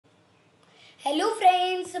Hello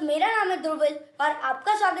friends, मेरा नाम है ध्रुविल और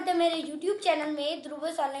आपका स्वागत है मेरे यूट्यूब चैनल में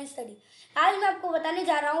ध्रुविल्स ऑनलाइन स्टडी। आज मैं आपको बताने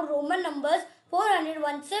जा रहा हूँ रोमन नंबर्स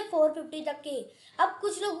 401 से 450 तक के। अब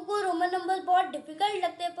कुछ लोगों को रोमन नंबर्स बहुत डिफिकल्ट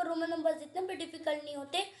लगते हैं, पर रोमन नंबर्स इतने भी डिफिकल्ट नहीं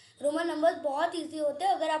होते। रोमन नंबर्स बहुत ईजी होते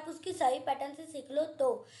हैं अगर आप उसकी सही पैटर्न से सीख लो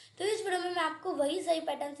तो इस वीडियो में मैं आपको वही सही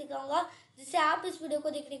पैटर्न सिखाऊंगा जिससे आप इस वीडियो को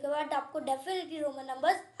देखने के बाद आपको डेफिनेटली रोमन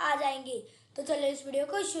नंबर्स आ जाएंगे। तो चलो इस वीडियो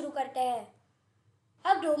को शुरू करते हैं।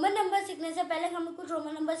 अब रोमन नंबर सीखने से पहले हमें कुछ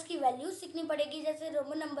रोमन नंबर्स की वैल्यूज सीखनी पड़ेगी। जैसे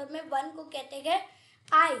रोमन नंबर में 1 को कहते हैं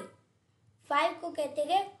आई, 5 को कहते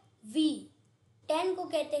हैं वी, 10 को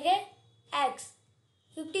कहते हैं एक्स,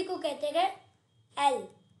 50 को कहते हैं एल,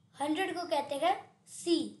 100 को कहते हैं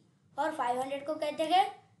सी और 500 को कहते हैं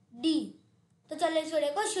डी। तो चलो इस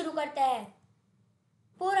वीडियो को शुरू करते हैं।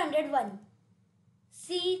 401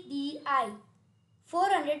 C D I,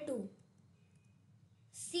 402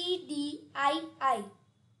 CDII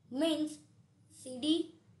means CD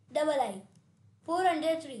double I.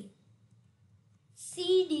 403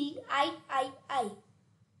 CDIII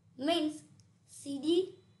means CD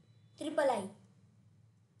triple I.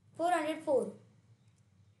 404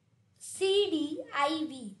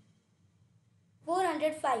 CDIV.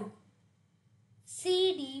 405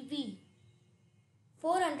 CDV.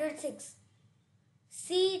 406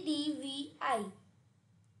 CDVI.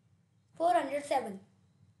 407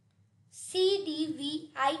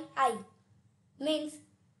 CDVII means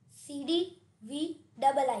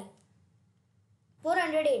CDVII.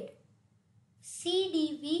 408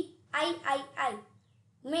 CDVIII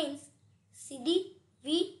means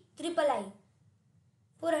CDVIII.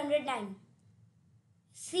 409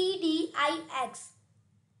 CDIX.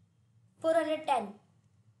 410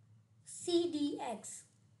 CDX.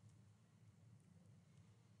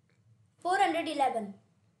 411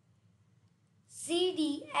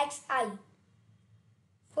 CDXI.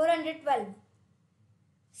 412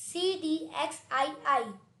 CDXII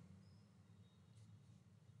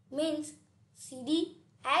means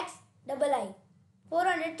CDXII.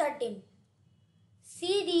 413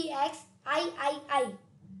 CDXIII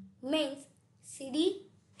means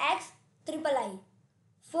CDXIII.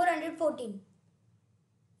 414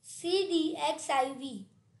 CDXIV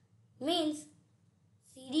means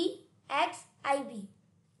CDXIV.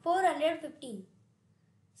 415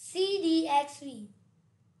 CDXV.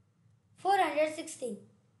 416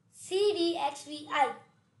 CDXVI.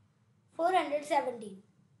 417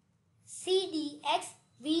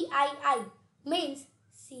 CDXVII means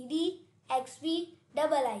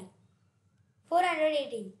CDXVII.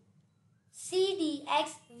 418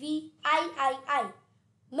 CDXVIII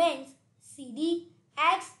means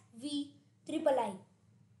CDXVIII.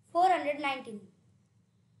 419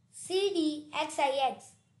 CDXIX.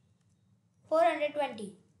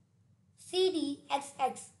 420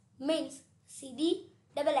 CDXX means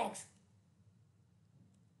CDXX.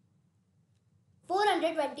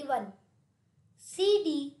 421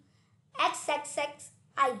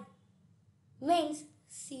 CDXXXI means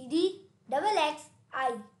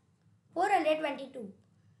CDXXI. 422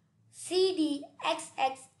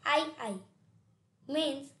 CDXXII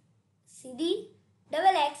means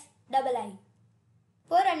CDXXII.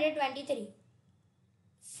 423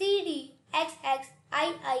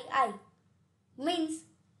 CDXXIII means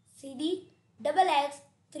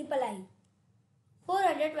CDXXIII.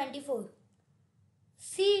 424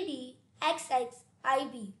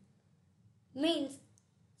 CDXXIB means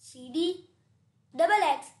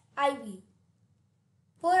CDXXIB.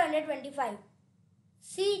 425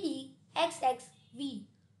 CDXXV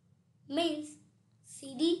means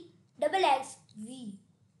CDXXV.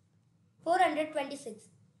 426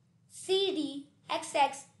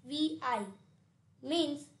 CDXXVI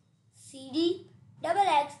means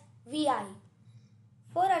CDXXVI.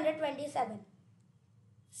 427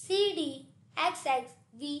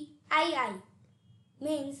 CDXXVII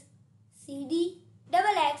means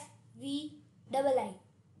CDXXVII.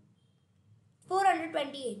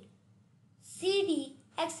 428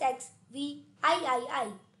 CDXXVIII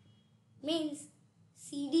means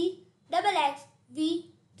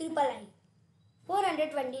CDXXVIII.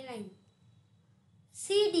 429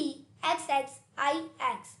 CDXXIX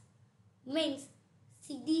means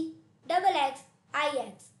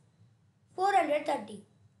CDXXIX. 430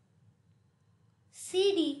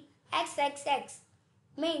 CDXXX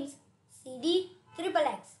means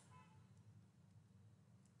CDXXX.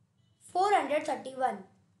 431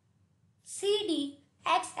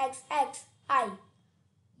 CDXXXI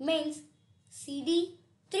means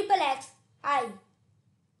CDXXXI.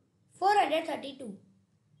 432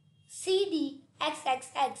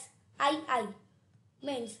 CDXXXII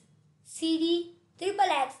means CD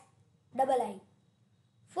triple X double I.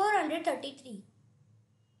 433.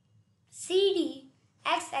 CD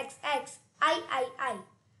XXX III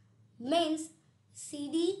means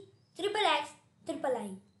CD triple X triple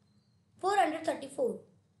I. 434.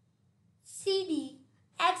 CD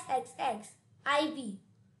XXX IV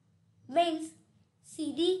means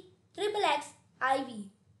CD triple X IV.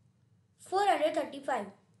 435.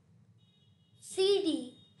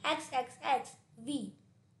 CD XXX V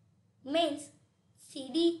means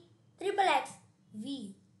CD triple X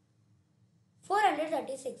V.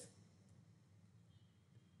 436.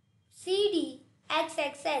 CD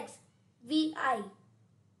XXX VI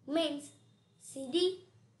means CD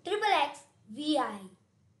triple X VI.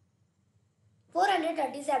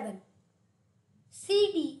 437.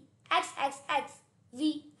 CD XXX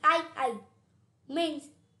VII means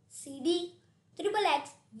CD triple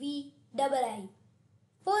X V double I.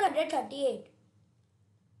 438.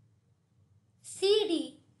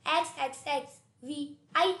 CD XXX VIII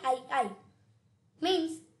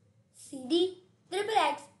means CD triple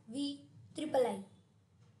X V triple I.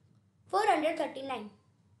 439.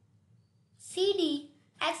 CD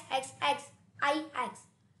XXX IX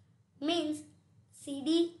means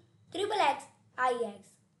CD triple X IX.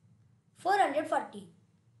 440.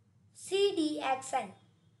 CDXL.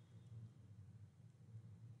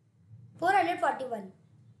 441.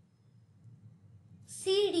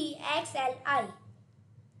 CDXLI.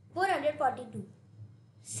 442.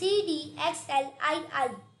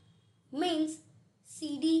 CDXLII means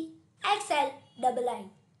CDXL double I.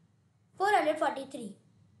 443.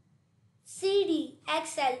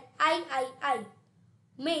 CDXLIII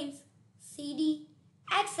means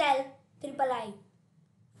CDXL triple I.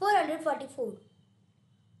 444.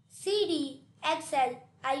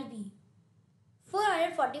 CDXLIB.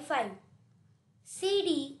 445.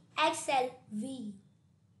 CDXLV.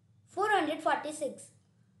 446.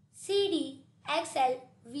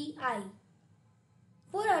 CDXLVI.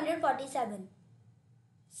 447.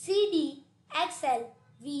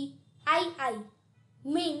 CDXLVII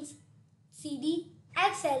means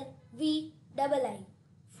CDXLV double I.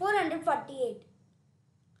 448.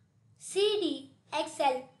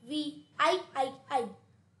 CDXLVIII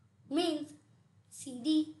means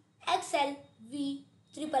CDXLV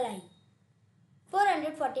triple I.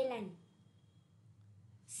 449.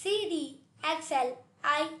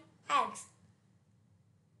 CDXLIX.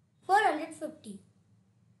 450.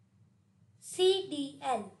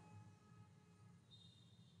 CDL.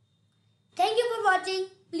 Thank you for watching.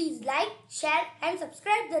 Please like, share and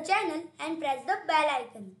subscribe the channel and press the bell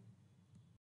icon.